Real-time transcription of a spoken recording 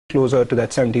closer to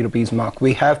that 70 rupees mark.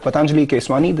 We have Patanjali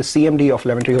Keswani, the CMD of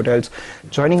Lemon Tree Hotels,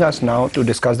 joining us now to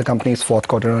discuss the company's fourth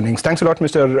quarter earnings. Thanks a lot,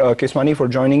 Mr. Keswani, for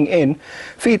joining in.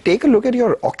 If we take a look at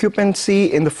your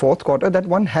occupancy in the fourth quarter, that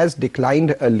one has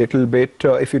declined a little bit.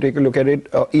 If you take a look at it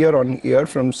year on year,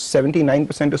 from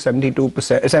 79% to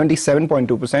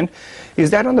 77.2%.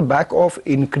 Is that on the back of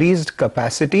increased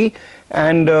capacity?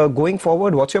 And going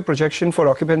forward, what's your projection for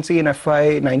occupancy in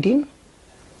FY19?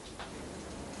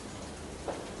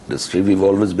 We've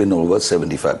always been over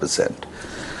 75%.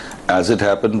 As it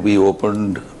happened, we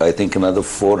opened, I think, another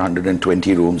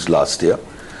 420 rooms last year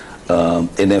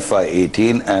in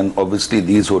FY18, and obviously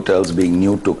these hotels being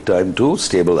new took time to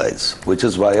stabilize, which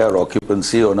is why our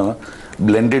occupancy on a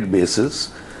blended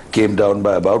basis came down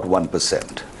by about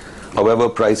 1%. However,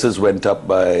 prices went up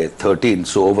by 13%,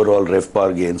 so overall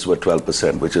RevPAR gains were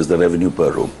 12%, which is the revenue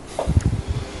per room.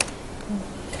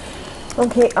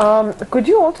 Okay, could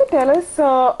you also tell us,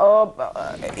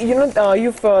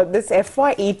 this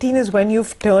FY18 is when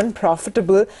you've turned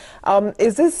profitable.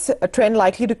 Is this a trend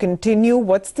likely to continue?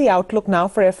 What's the outlook now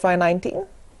for FY19?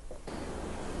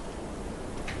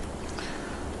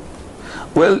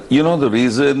 Well, the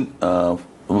reason,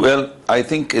 I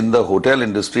think in the hotel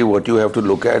industry, what you have to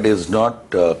look at is not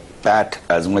PAT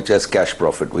as much as cash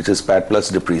profit, which is PAT plus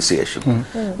depreciation.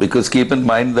 Because keep in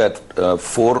mind that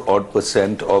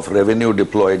 4% of revenue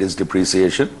deployed is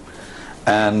depreciation.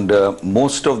 And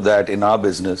most of that in our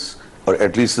business, or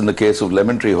at least in the case of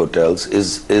Lemon Tree Hotels,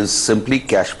 is simply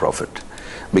cash profit.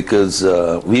 Because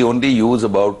we only use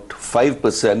about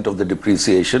 5% of the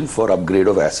depreciation for upgrade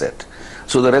of asset.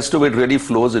 So the rest of it really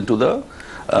flows into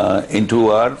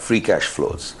our free cash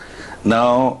flows.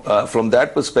 Now, from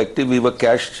that perspective, we were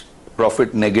cash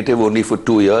profit negative only for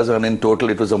 2 years, and in total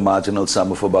it was a marginal sum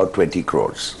of about 20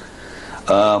 crores.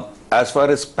 As far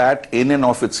as PAT in and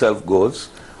of itself goes,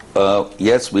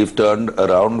 yes, we've turned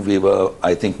around. We were,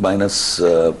 I think, minus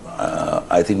 5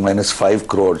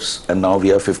 crores, and now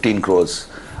we are 15 crores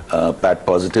PAT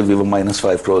positive. We were minus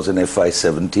 5 crores in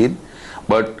FY17.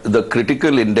 But the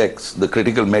critical index, the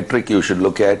critical metric you should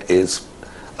look at is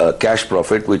cash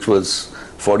profit, which was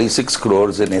 46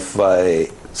 crores in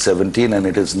FY17, and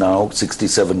it is now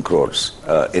 67 crores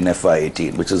in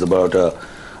FY18, which is about,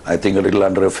 I think, a little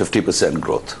under a 50%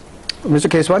 growth. Mr.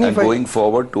 Keswani, and going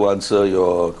forward, to answer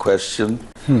your question.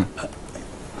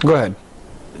 Go ahead.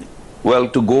 Well,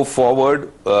 to go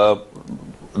forward,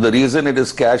 the reason it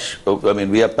is cash,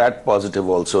 we are PAT positive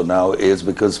also now, is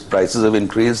because prices have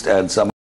increased and some